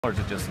Or is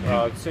it just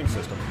Same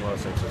system. Same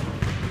system.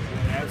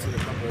 Adds in a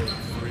couple of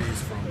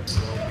threes from well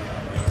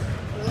beyond that.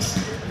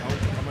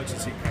 How much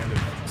has he kind of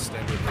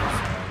extended his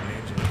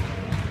range?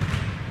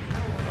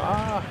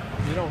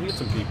 He had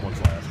some deep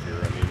ones last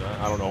year. I mean,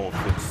 I don't know if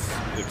it's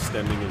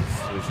extending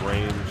his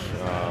range.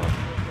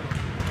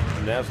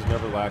 Navs is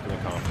never lacking the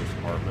confidence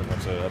department.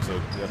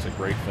 That's a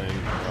great thing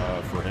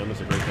for him.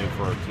 It's a great thing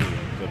for our team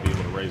to be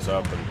able to raise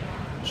up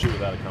and shoot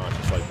without a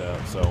conscience like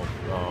that. So,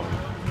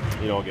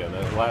 again,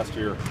 last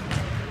year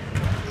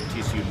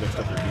TCU mixed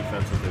up their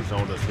defenses. They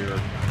zoned us here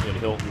in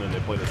Hilton, and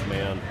they played this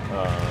man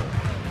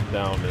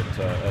down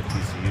at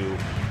TCU.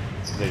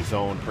 They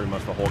zoned pretty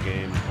much the whole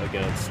game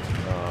against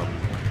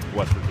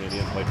West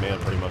Virginia and played man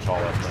pretty much all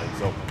last night.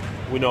 So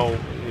we know,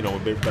 we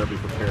better be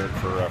prepared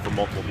for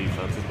multiple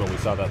defenses. But we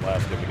saw that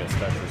last game against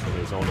Texas, where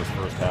they zoned us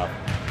first half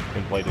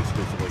and played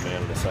exclusively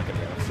man in the second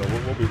half. So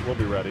we'll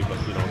be ready. But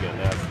again,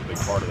 that's a big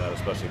part of that,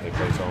 especially if they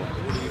play zone.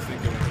 What do you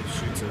think of the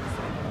shoots it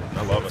from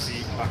I love it.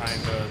 feet behind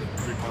the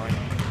three-point?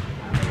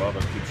 I love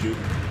it. Keep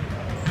shooting.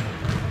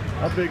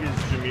 How big is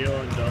Jameel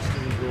and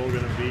Dustin's role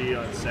going to be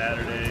on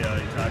Saturday?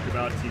 You talked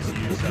about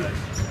TCU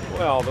size.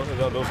 Well, those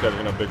guys are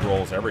going to have big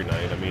roles every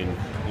night. I mean,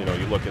 you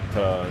look at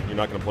you're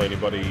not going to play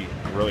anybody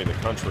really in the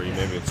country,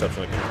 maybe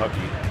exception of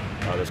Kentucky,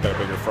 that's got a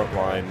bigger front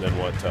line than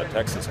what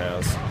Texas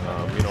has.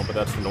 But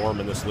that's the norm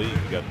in this league.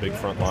 You got big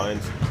front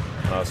lines,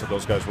 so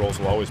those guys' roles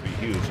will always be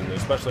huge, and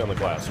especially on the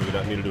glass. So we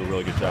need to do a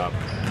really good job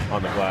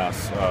on the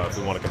glass if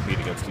we want to compete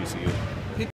against TCU.